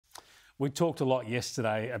We talked a lot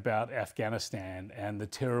yesterday about Afghanistan and the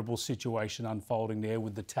terrible situation unfolding there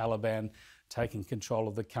with the Taliban taking control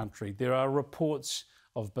of the country. There are reports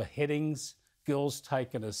of beheadings, girls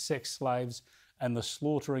taken as sex slaves, and the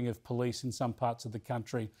slaughtering of police in some parts of the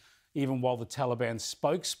country, even while the Taliban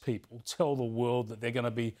spokespeople tell the world that they're going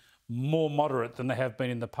to be more moderate than they have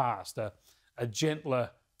been in the past, a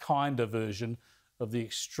gentler, kinder version of the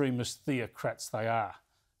extremist theocrats they are.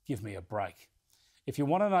 Give me a break. If you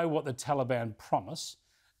want to know what the Taliban promise,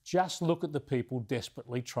 just look at the people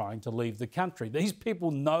desperately trying to leave the country. These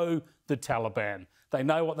people know the Taliban. They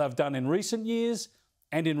know what they've done in recent years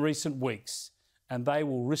and in recent weeks, and they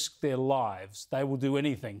will risk their lives. They will do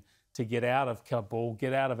anything to get out of Kabul,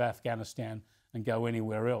 get out of Afghanistan and go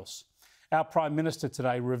anywhere else. Our Prime Minister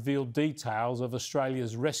today revealed details of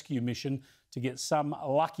Australia's rescue mission to get some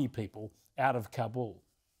lucky people out of Kabul.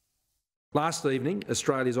 Last evening,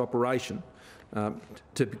 Australia's operation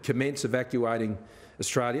to commence evacuating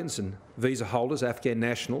Australians and visa holders, Afghan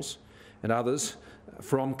nationals and others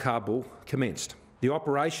from Kabul commenced. The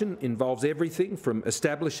operation involves everything from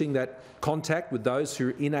establishing that contact with those who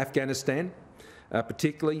are in Afghanistan,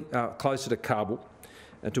 particularly closer to Kabul,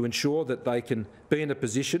 to ensure that they can be in a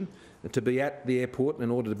position to be at the airport in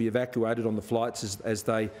order to be evacuated on the flights as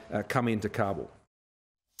they come into Kabul.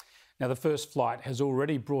 Now, the first flight has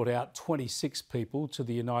already brought out 26 people to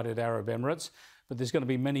the United Arab Emirates, but there's going to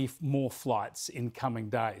be many more flights in coming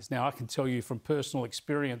days. Now, I can tell you from personal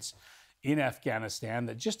experience in Afghanistan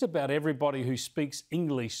that just about everybody who speaks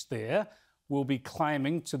English there will be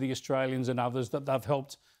claiming to the Australians and others that they've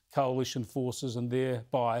helped coalition forces and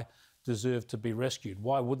thereby deserve to be rescued.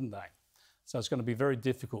 Why wouldn't they? So it's going to be very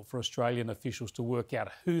difficult for Australian officials to work out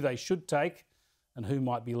who they should take and who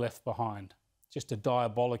might be left behind. Just a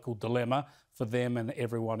diabolical dilemma for them and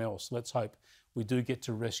everyone else. Let's hope we do get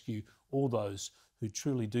to rescue all those who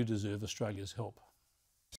truly do deserve Australia's help.